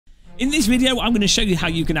In this video, I'm going to show you how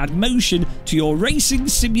you can add motion to your racing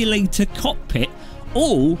simulator cockpit,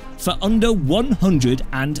 all for under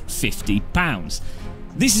 £150.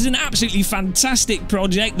 This is an absolutely fantastic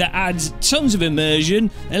project that adds tons of immersion,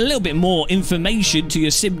 a little bit more information to your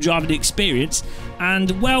sim driving experience,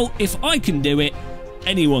 and well, if I can do it,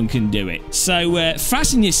 anyone can do it. So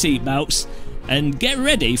fasten your seatbelts and get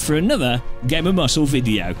ready for another Game of Muscle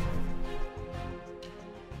video.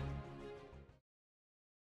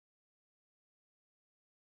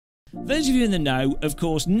 Those of you in the know, of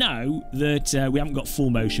course, know that we haven't got full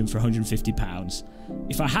motion for £150.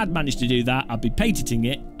 If I had managed to do that, I'd be patenting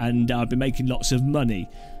it and I'd be making lots of money.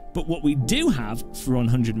 But what we do have for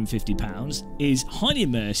 £150 is highly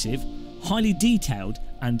immersive, highly detailed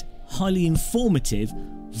and highly informative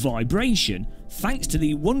vibration, thanks to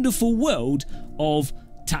the wonderful world of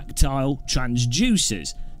tactile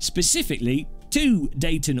transducers, specifically 2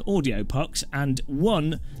 Dayton audio pucks and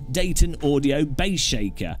 1 Dayton audio bass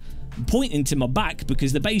shaker. I'm pointing to my back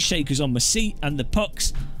because the bass shaker's on my seat and the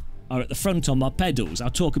pucks are at the front on my pedals. I'll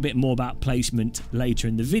talk a bit more about placement later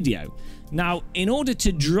in the video. Now, in order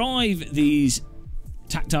to drive these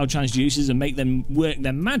tactile transducers and make them work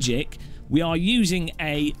their magic, we are using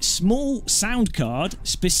a small sound card,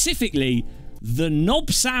 specifically the Knob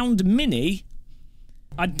Sound Mini.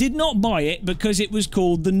 I did not buy it because it was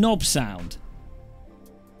called the Knob Sound.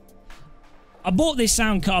 I bought this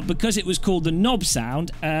sound card because it was called the Knob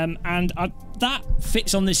Sound, that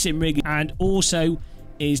fits on the sim rig and also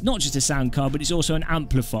is not just a sound card, but it's also an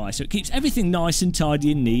amplifier. So it keeps everything nice and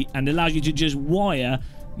tidy and neat and allows you to just wire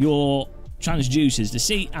your transducers, the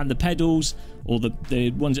seat and the pedals, or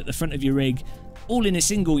the ones at the front of your rig, all in a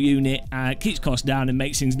single unit. Keeps costs down and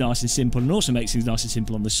makes things nice and simple, and also makes things nice and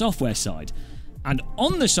simple on the software side. And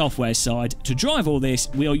on the software side, to drive all this,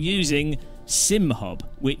 we are using SimHub,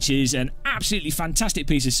 which is an absolutely fantastic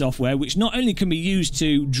piece of software which not only can be used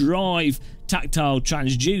to drive tactile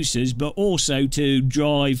transducers, but also to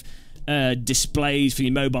drive displays for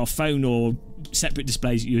your mobile phone or separate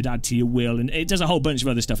displays that you would add to your wheel, and it does a whole bunch of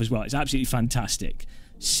other stuff as well. It's absolutely fantastic.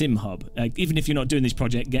 SimHub. Even if you're not doing this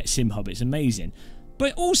project, get SimHub. It's amazing.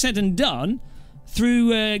 But all said and done,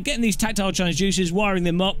 through getting these tactile transducers, wiring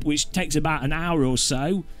them up, which takes about an hour or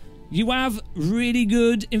so, you have really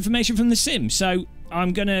good information from the sim. So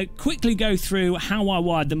I'm going to quickly go through how I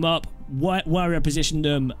wired them up, where I positioned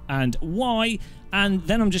them and why, and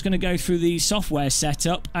then I'm just going to go through the software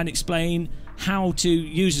setup and explain how to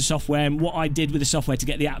use the software and what I did with the software to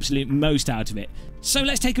get the absolute most out of it. So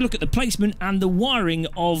let's take a look at the placement and the wiring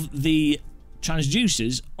of the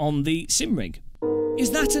transducers on the sim rig. Is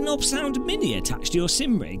that a Knob Sound Mini attached to your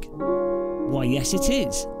sim rig? Why, yes it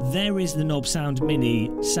is. There is the Knob Sound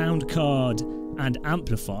Mini sound card and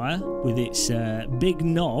amplifier with its big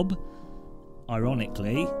knob,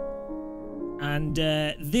 ironically, and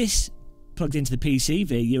this plugged into the PC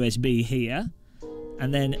via USB here,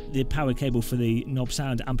 and then the power cable for the Knob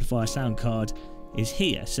Sound amplifier sound card is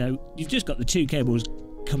here. So you've just got the 2 cables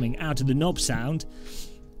coming out of the Knob Sound,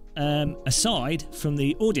 aside from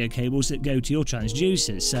the audio cables that go to your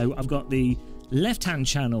transducers. So I've got the left-hand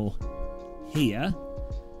channel here,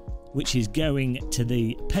 which is going to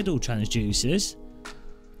the pedal transducers,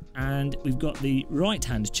 and we've got the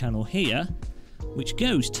right-hand channel here, which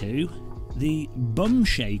goes to the bum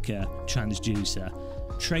shaker transducer,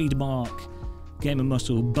 trademark Game of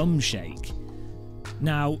Muscle bum shake.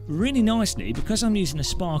 Now, really nicely, because I'm using a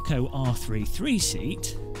Sparco R33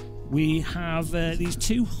 seat, we have these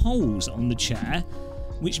 2 holes on the chair,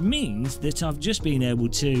 which means that I've just been able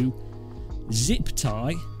to zip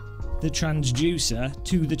tie the transducer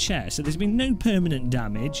to the chair. So there's been no permanent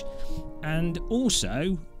damage, and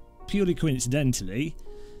also, purely coincidentally,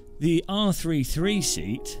 the R33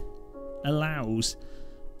 seat allows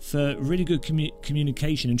for really good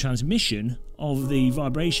communication and transmission of the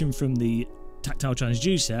vibration from the tactile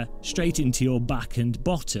transducer straight into your back and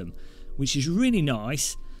bottom, which is really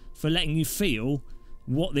nice for letting you feel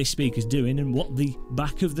what this speaker's doing and what the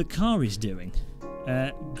back of the car is doing.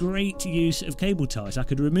 Great use of cable ties. I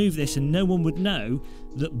could remove this and no one would know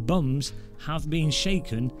that bums have been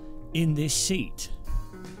shaken in this seat.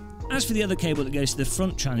 As for the other cable that goes to the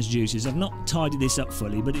front transducers, I've not tidied this up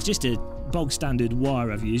fully, but it's just a bog standard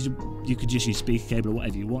wire I've used. You could just use speaker cable or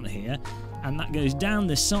whatever you want here, and that goes down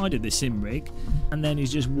the side of the sim rig and then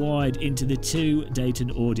is just wired into the 2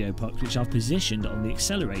 Dayton audio pucks, which I've positioned on the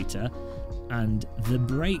accelerator and the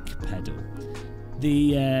brake pedal.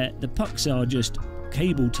 The pucks are just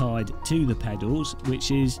cable tied to the pedals,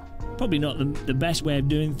 which is probably not the best way of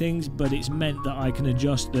doing things, but it's meant that I can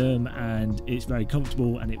adjust them and it's very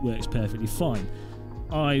comfortable and it works perfectly fine.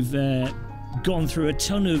 I've gone through a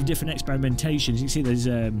ton of different experimentations. You can see there's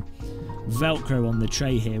Velcro on the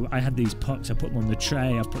tray here. I had these pucks, I put them on the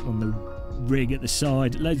tray, I've put them on the rig at the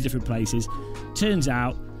side, loads of different places. Turns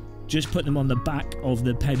out just put them on the back of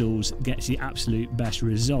the pedals gets the absolute best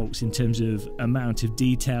results in terms of amount of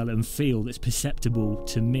detail and feel that's perceptible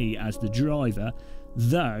to me as the driver.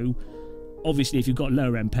 Though obviously if you've got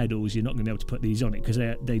lower end pedals you're not going to be able to put these on it because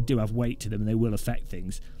they do have weight to them and they will affect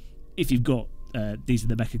things. If you've got these are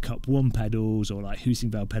the Mecha Cup 1 pedals or like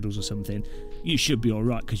Husingvale pedals or something, you should be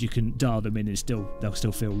alright because you can dial them in and they'll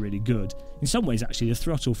still feel really good. In some ways actually the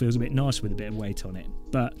throttle feels a bit nice with a bit of weight on it,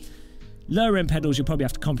 but lower end pedals you'll probably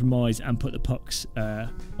have to compromise and put the pucks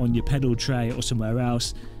on your pedal tray or somewhere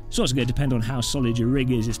else. It's also going to depend on how solid your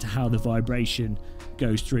rig is as to how the vibration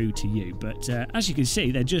goes through to you, but as you can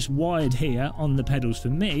see they're just wired here on the pedals for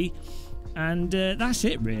me, and that's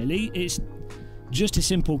it really. It's just a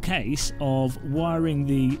simple case of wiring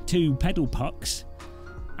the 2 pedal pucks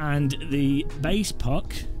and the bass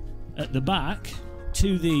puck at the back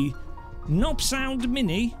to the Knob Sound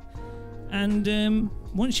Mini, and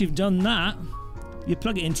once you've done that you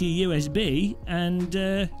plug it into your USB and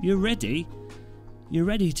you're ready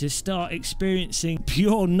to start experiencing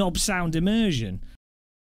pure knob sound immersion.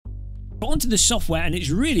 Onto the software, and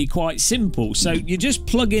it's really quite simple. So you just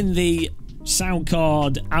plug in the sound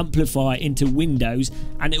card amplifier into Windows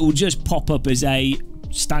and it will just pop up as a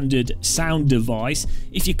standard sound device.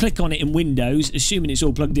 If you click on it in Windows, assuming it's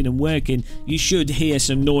all plugged in and working, you should hear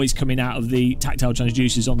some noise coming out of the tactile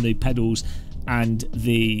transducers on the pedals and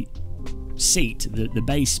the seat, the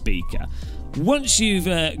bass speaker. Once you've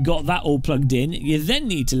got that all plugged in, you then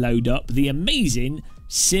need to load up the amazing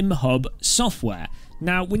SimHub software.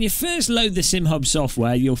 Now, when you first load the SimHub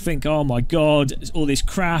software, you'll think, oh my god, it's all this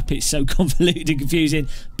crap, it's so convoluted and confusing,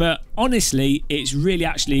 but honestly, it's really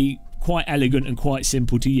actually quite elegant and quite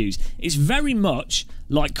simple to use. It's very much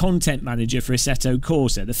like Content Manager for Assetto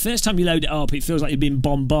Corsa. The first time you load it up, it feels like you've been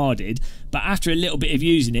bombarded, but after a little bit of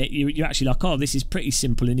using it, you're actually like, oh, this is pretty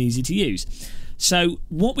simple and easy to use. So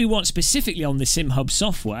what we want specifically on the SimHub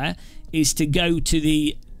software is to go to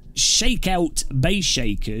the Shakeout Bass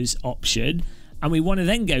Shakers option, and we want to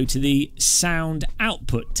then go to the Sound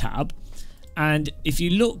Output tab. And if you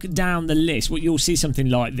look down the list, what you'll see something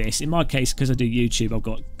like this. In my case, because I do YouTube, I've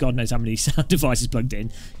got God knows how many sound devices plugged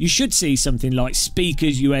in. You should see something like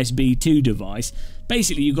speakers USB 2 device.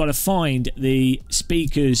 Basically, you've got to find the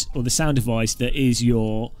speakers or the sound device that is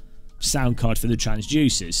your sound card for the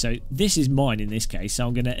transducers. So this is mine in this case. So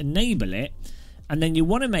I'm going to enable it, and then you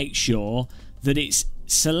want to make sure that it's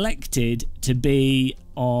selected to be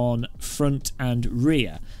on front and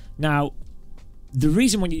rear. Now, the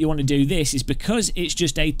reason why you want to do this is because it's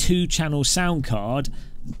just a 2-channel sound card,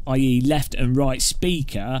 i.e. left and right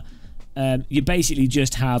speaker. You basically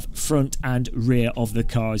just have front and rear of the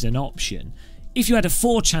car as an option. If you had a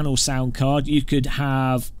 4-channel sound card, you could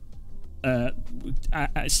have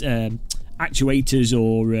actuators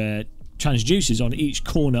or transducers on each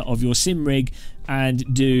corner of your sim rig and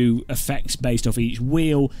do effects based off each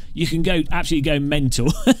wheel. You can absolutely go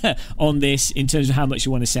mental on this in terms of how much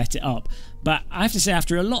you want to set it up. But I have to say,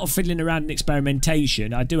 after a lot of fiddling around and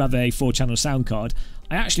experimentation, I do have a 4-channel sound card.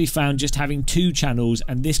 I actually found just having 2 channels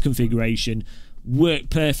and this configuration work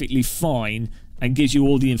perfectly fine and gives you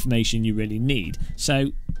all the information you really need.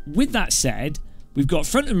 So with that said, we've got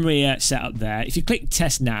front and rear set up there. If you click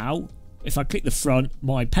test now, if I click the front,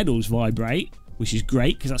 my pedals vibrate, which is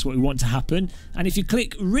great because that's what we want to happen. And if you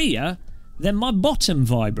click rear, then my bottom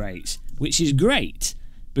vibrates, which is great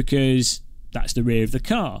because that's the rear of the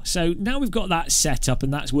car. So now we've got that set up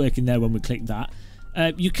and that's working there when we click that.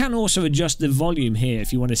 You can also adjust the volume here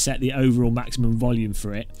if you want to set the overall maximum volume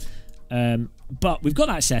for it. But we've got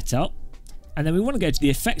that set up. And then we want to go to the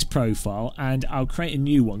effects profile, and I'll create a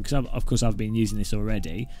new one because of course I've been using this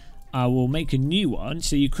already. I will make a new one.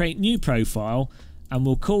 So you create new profile and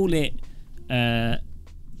we'll call it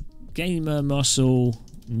Gamer Muscle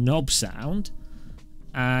Knob Sound,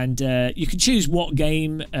 and you can choose what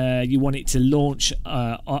game you want it to launch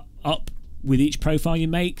up with each profile you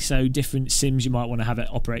make. So different sims you might want to have it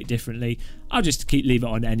operate differently. I'll just leave it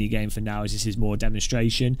on any game for now as this is more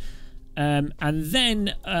demonstration. And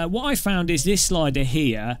then what I found is this slider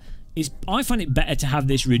here is, I find it better to have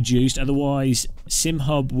this reduced, otherwise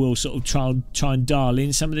SimHub will sort of try and dial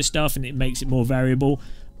in some of the stuff and it makes it more variable.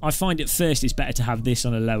 I find at first it's better to have this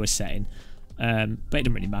on a lower setting, but it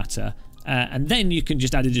doesn't really matter. And then you can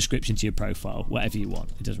just add a description to your profile, whatever you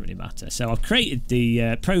want, it doesn't really matter. So I've created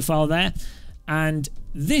the profile there, and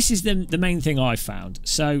this is the main thing I found.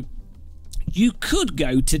 So you could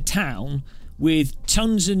go to town with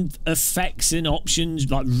tons of effects and options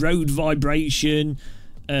like road vibration,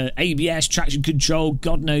 ABS, traction control,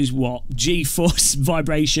 God knows what, G-force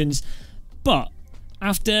vibrations. But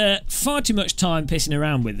after far too much time pissing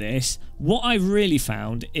around with this, what I've really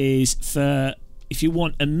found is if you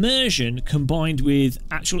want immersion combined with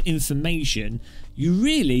actual information, you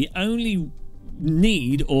really only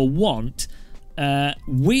need or want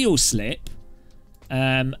wheel slip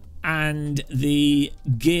and the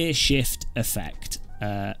gear shift effect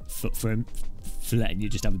for letting you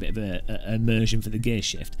just have a bit of a immersion for the gear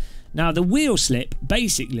shift. Now the wheel slip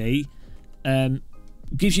basically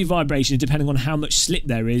gives you vibrations depending on how much slip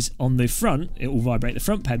there is on the front. It will vibrate the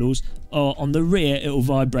front pedals, or on the rear it will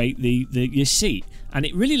vibrate your seat, and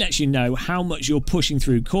it really lets you know how much you're pushing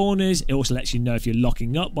through corners. It also lets you know if you're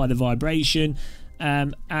locking up by the vibration,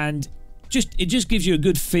 and it just gives you a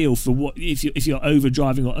good feel for what if you're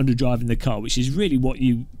overdriving or underdriving the car, which is really what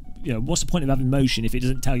you know. What's the point of having motion if it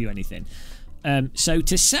doesn't tell you anything? So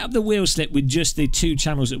to set up the wheel slip with just the 2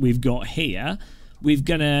 channels that we've got here, we're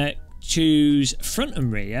gonna choose front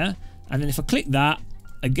and rear, and then if I click that,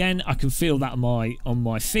 again I can feel that on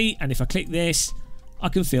my feet, and if I click this, I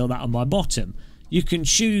can feel that on my bottom. You can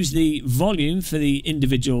choose the volume for the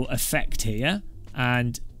individual effect here,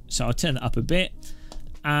 and so I'll turn that up a bit,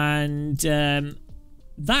 and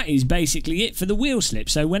that is basically it for the wheel slip.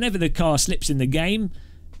 So whenever the car slips in the game,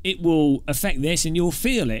 it will affect this and you'll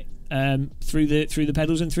feel it through the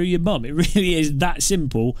pedals and through your bum. It really is that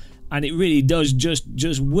simple, and it really does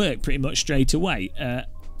just work pretty much straight away.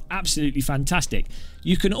 Absolutely fantastic.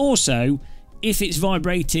 You can also, if it's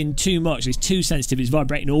vibrating too much, it's too sensitive, it's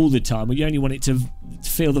vibrating all the time, or you only want it to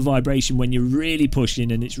feel the vibration when you're really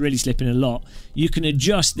pushing and it's really slipping a lot, you can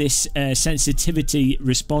adjust this sensitivity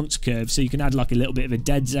response curve. So you can add like a little bit of a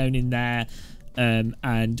dead zone in there,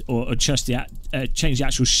 or adjust change the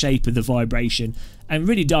actual shape of the vibration, and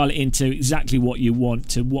really dial it into exactly what you want,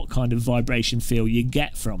 to what kind of vibration feel you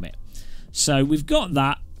get from it. So we've got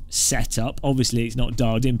that set up. Obviously it's not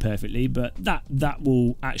dialed in perfectly, but that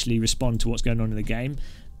will actually respond to what's going on in the game.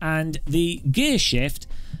 And the gear shift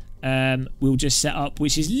we'll just set up,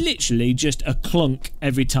 which is literally just a clunk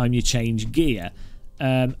every time you change gear.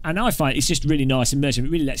 And I find it's just really nice and immersive. It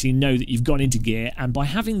really lets you know that you've gone into gear, and by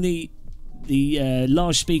having the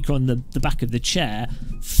large speaker on the back of the chair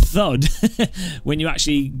thud when you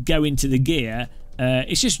actually go into the gear,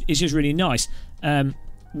 it's just really nice.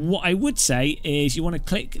 What I would say is you want to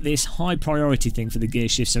click this high priority thing for the gear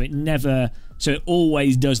shift, so it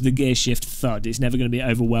always does the gear shift thud. It's never going to be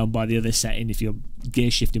overwhelmed by the other setting if you're gear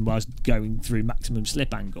shifting whilst going through maximum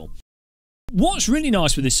slip angle. What's really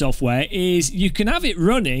nice with this software is you can have it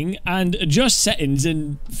running and adjust settings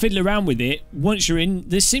and fiddle around with it once you're in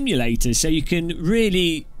the simulator, so you can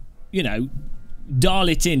really, you know, dial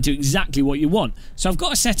it into exactly what you want. So I've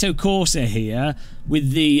got a Assetto Corsa here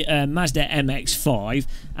with the Mazda MX-5,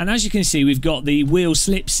 and as you can see we've got the wheel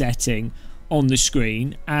slip setting on the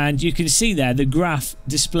screen, and you can see there the graph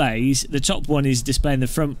displays, the top one is displaying the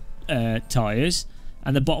front tyres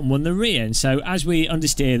and the bottom one the rear. And so as we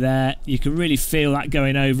understeer there, you can really feel that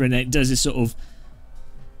going over, and it does a sort of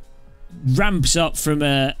ramps up from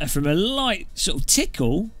a light sort of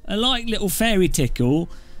tickle, a light little fairy tickle,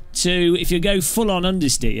 to if you go full on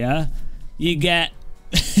understeer, you get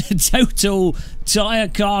total tyre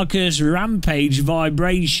carcass rampage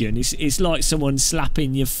vibration. It's like someone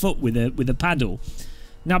slapping your foot with a paddle.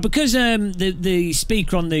 Now because the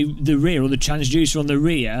speaker on the rear, or the transducer on the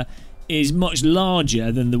rear, is much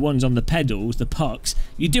larger than the ones on the pedals, the pucks,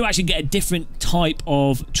 you do actually get a different type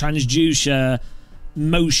of transducer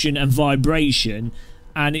motion and vibration,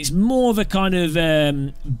 and it's more of a kind of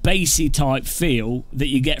bassy type feel that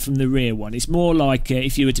you get from the rear one. It's more like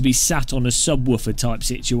if you were to be sat on a subwoofer type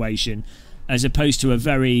situation, as opposed to a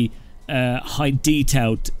very high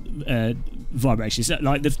detailed vibration. So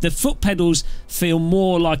like the foot pedals feel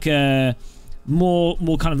more like a more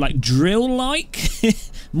kind of like drill like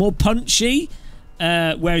more punchy,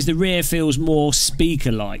 whereas the rear feels more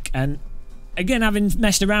speaker like. And again, having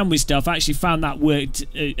messed around with stuff, I actually found that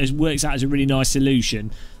works out as a really nice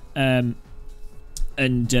solution, and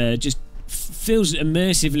just feels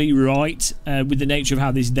immersively right with the nature of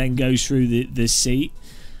how this then goes through the seat.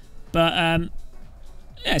 But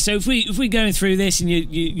yeah, so if we're going through this and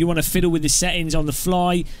you want to fiddle with the settings on the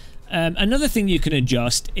fly, another thing you can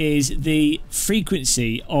adjust is the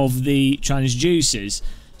frequency of the transducers.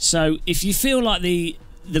 So if you feel like the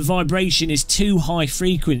vibration is too high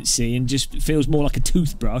frequency and just feels more like a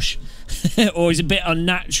toothbrush or is a bit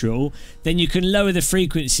unnatural, then you can lower the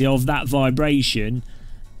frequency of that vibration,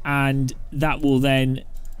 and that will then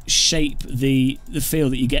shape the feel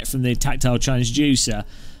that you get from the tactile transducer.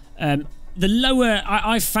 The lower,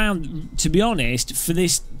 I found, to be honest, for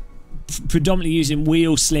this, predominantly using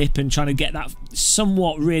wheel slip and trying to get that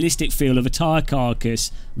somewhat realistic feel of a tyre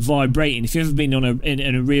carcass vibrating. If you've ever been on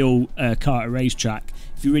in a real car at a racetrack,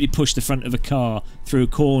 if you really push the front of a car through a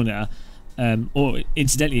corner, or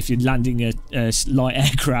incidentally if you're landing a light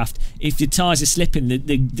aircraft, if your tyres are slipping,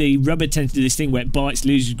 the rubber tends to do this thing where it bites,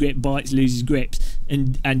 loses grip, bites, loses grips,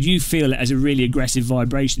 and you feel it as a really aggressive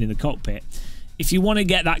vibration in the cockpit. If you want to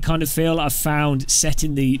get that kind of feel, I've found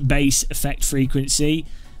setting the bass effect frequency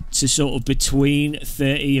to sort of between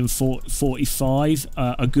 30 and 45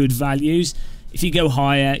 are good values. If you go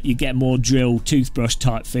higher, you get more drill, toothbrush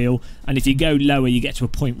type feel, and if you go lower, you get to a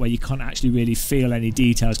point where you can't actually really feel any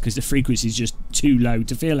details because the frequency is just too low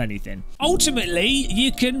to feel anything. Ultimately,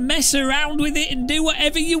 you can mess around with it and do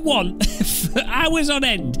whatever you want for hours on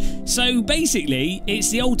end. So basically,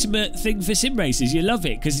 it's the ultimate thing for sim racers. You love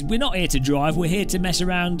it because we're not here to drive, we're here to mess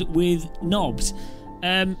around with knobs.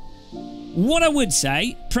 What I would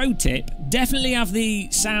say, pro tip, definitely have the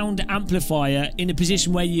sound amplifier in a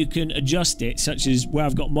position where you can adjust it, such as where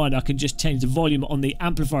I've got mine, I can just change the volume on the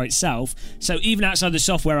amplifier itself. So even outside the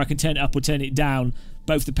software, I can turn it up or turn it down,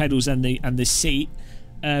 both the pedals and the seat.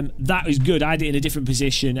 That was good. I had it in a different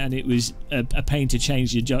position and it was a pain to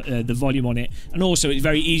change the volume on it. And also it's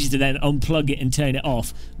very easy to then unplug it and turn it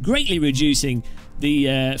off, greatly reducing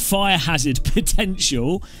the fire hazard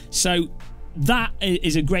potential. So that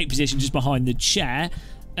is a great position just behind the chair.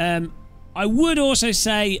 I would also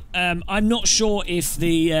say I'm not sure if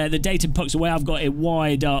the data pucks away. I've got it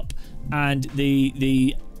wired up, and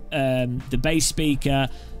the bass speaker,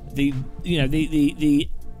 the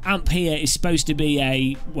amp here is supposed to be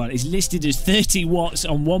it's listed as 30 watts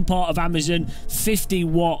on one part of Amazon, 50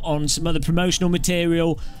 watt on some other promotional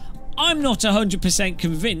material. I'm not 100%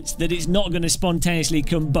 convinced that it's not going to spontaneously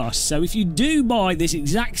combust. So if you do buy this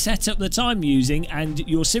exact setup that I'm using and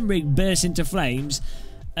your sim rig bursts into flames,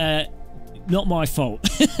 not my fault.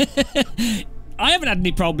 I haven't had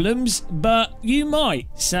any problems, but you might.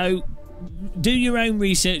 So do your own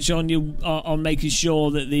research on making sure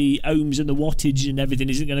that the ohms and the wattage and everything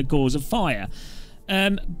isn't going to cause a fire.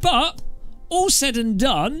 But all said and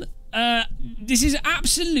done, this is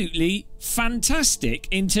absolutely fantastic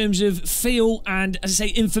in terms of feel and, as I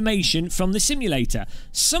say, information from the simulator.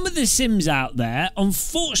 Some of the sims out there,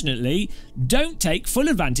 unfortunately, don't take full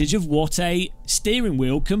advantage of what a steering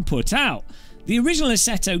wheel can put out. The original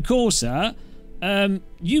Assetto Corsa,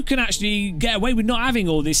 you can actually get away with not having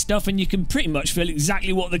all this stuff, and you can pretty much feel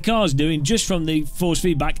exactly what the car's doing just from the force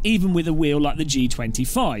feedback, even with a wheel like the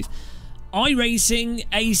G25. iRacing,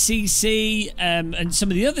 ACC, and some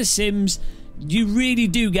of the other sims, you really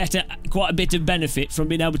do get quite a bit of benefit from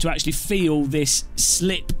being able to actually feel this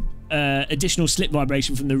slip, additional slip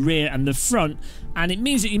vibration from the rear and the front, and it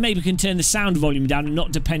means that you maybe can turn the sound volume down and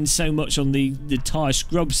not depend so much on the tyre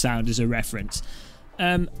scrub sound as a reference.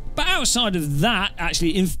 But outside of that,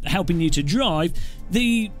 actually helping you to drive,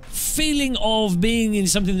 the feeling of being in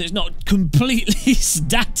something that's not completely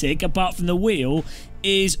static apart from the wheel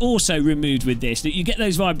is also removed with this. That you get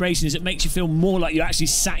those vibrations that makes you feel more like you're actually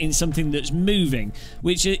sat in something that's moving,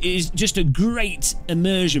 which is just a great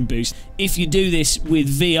immersion boost. If you do this with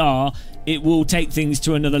VR, it will take things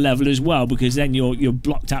to another level as well, because then you're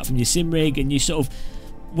blocked out from your sim rig, and you sort of,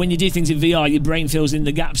 when you do things in VR, your brain fills in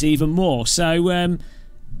the gaps even more. So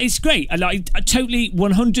it's great. I totally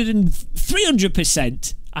 100 and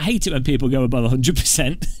 300%. I hate it when people go above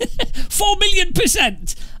 100%. 4 million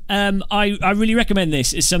 %. I really recommend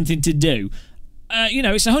this as something to do. You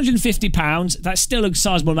know, it's £150. That's still a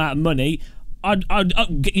sizable amount of money.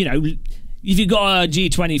 You know, if you've got a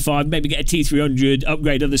G25, maybe get a T300,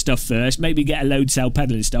 upgrade other stuff first, maybe get a load cell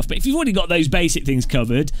pedal and stuff. But if you've already got those basic things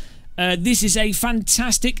covered, this is a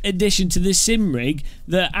fantastic addition to the sim rig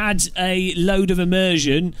that adds a load of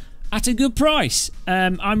immersion at a good price.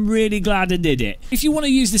 I'm really glad I did it. If you want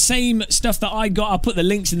to use the same stuff that I got, I'll put the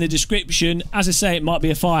links in the description. As I say, it might be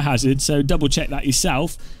a fire hazard, so double check that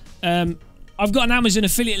yourself. I've got an Amazon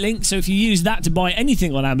affiliate link, so if you use that to buy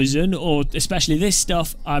anything on Amazon, or especially this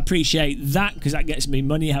stuff, I appreciate that, because that gets me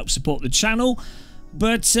money, helps support the channel.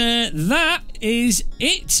 But that is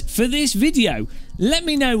it for this video. Let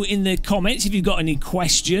me know in the comments if you've got any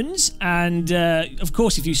questions, and of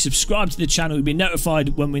course, if you subscribe to the channel, you'll be notified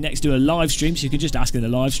when we next do a live stream, so you can just ask in the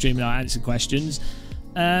live stream and I'll answer questions.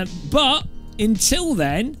 But until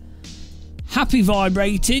then, happy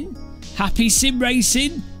vibrating, happy sim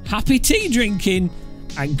racing, happy tea drinking,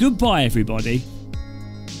 and goodbye everybody.